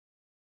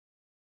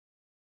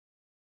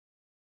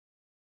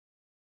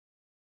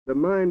The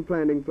mine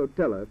planting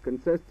flotilla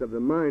consists of the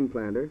mine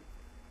planter,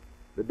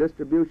 the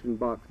distribution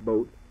box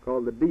boat,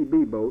 called the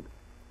DB boat,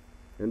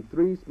 and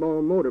 3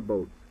 small motor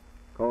boats,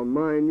 called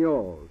mine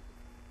yawls.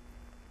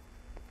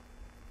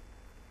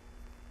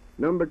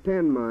 Number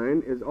 10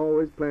 mine is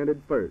always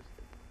planted first.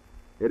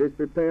 It is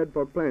prepared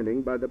for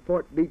planting by the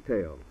port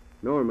detail,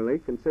 normally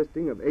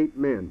consisting of 8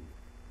 men.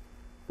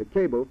 The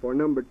cable for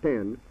number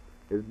 10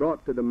 is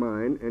brought to the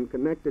mine and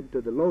connected to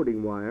the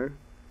loading wire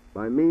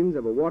by means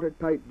of a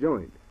watertight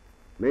joint,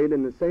 made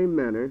in the same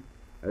manner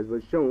as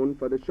was shown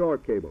for the shore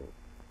cable.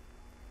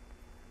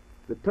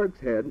 The Turk's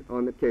head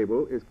on the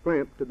cable is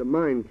clamped to the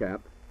mine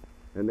cap,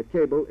 and the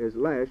cable is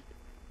lashed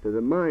to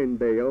the mine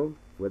bale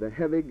with a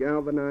heavy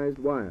galvanized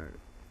wire.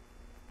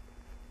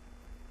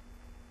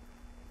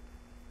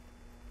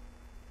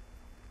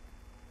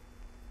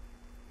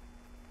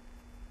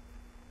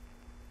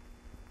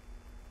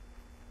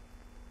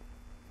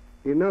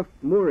 Enough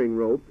mooring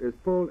rope is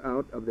pulled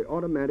out of the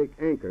automatic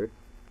anchor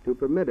to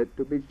permit it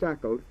to be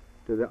shackled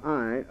to the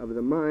eye of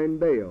the mine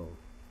bale.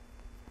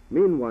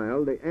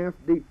 Meanwhile, the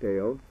aft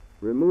detail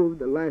removed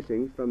the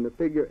lashings from the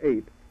figure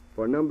 8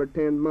 for number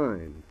 10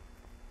 mines.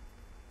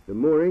 The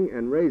mooring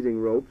and raising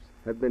ropes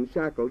have been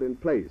shackled in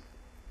place.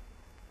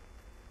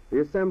 The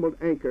assembled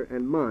anchor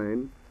and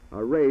mine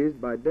are raised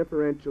by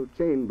differential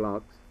chain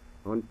blocks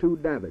on 2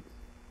 davits.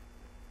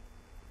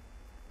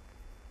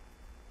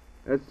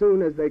 As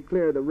soon as they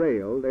clear the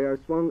rail, they are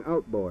swung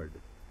outboard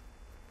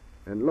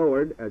and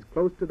lowered as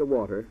close to the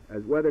water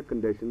as weather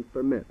conditions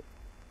permit.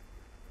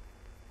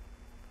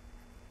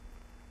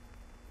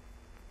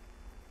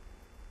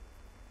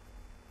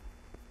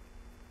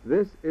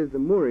 This is the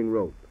mooring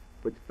rope,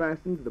 which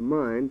fastens the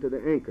mine to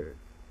the anchor.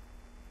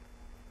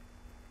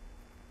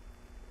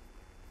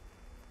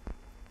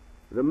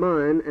 The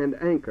mine and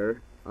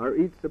anchor are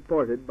each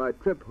supported by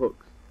trip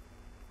hooks,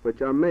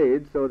 which are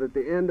made so that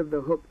the end of the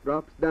hook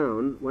drops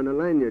down when a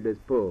lanyard is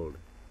pulled,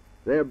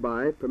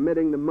 thereby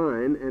permitting the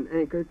mine and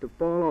anchor to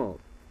fall off.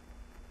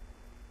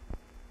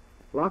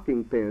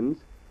 Locking pins,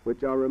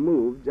 which are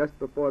removed just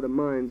before the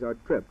mines are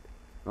tripped,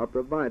 are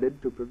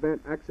provided to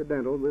prevent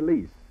accidental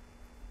release.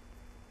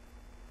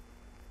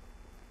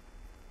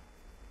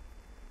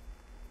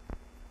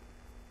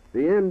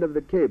 The end of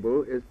the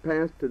cable is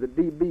passed to the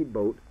DB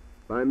boat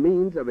by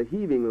means of a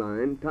heaving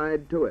line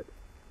tied to it.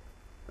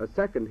 A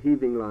second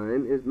heaving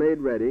line is made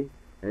ready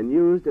and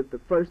used if the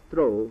first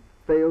throw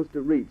fails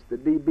to reach the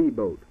DB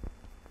boat.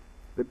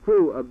 The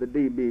crew of the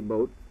DB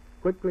boat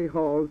quickly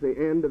hauls the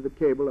end of the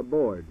cable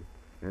aboard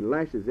and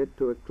lashes it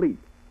to a cleat,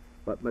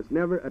 but must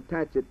never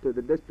attach it to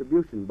the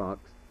distribution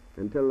box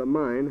until the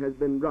mine has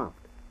been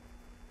dropped.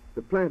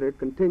 The planter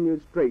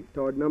continues straight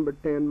toward number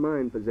 10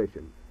 mine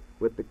position,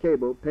 with the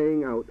cable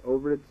paying out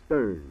over its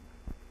stern.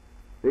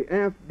 The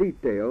aft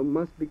detail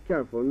must be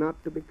careful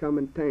not to become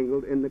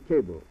entangled in the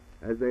cable,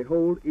 as they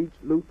hold each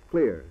loop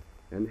clear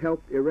and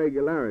help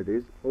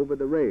irregularities over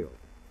the rail.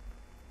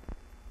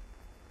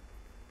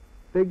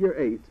 Figure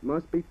 8s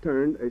must be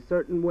turned a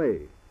certain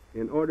way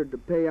in order to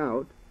pay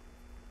out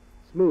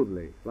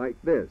smoothly, like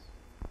this.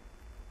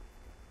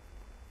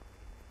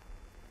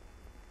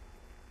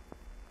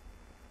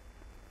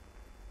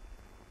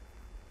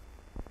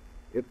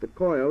 If the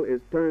coil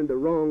is turned the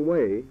wrong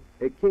way,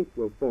 a kink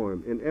will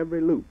form in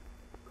every loop,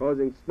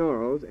 causing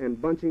snarls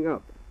and bunching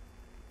up,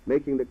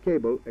 making the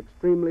cable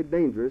extremely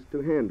dangerous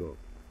to handle.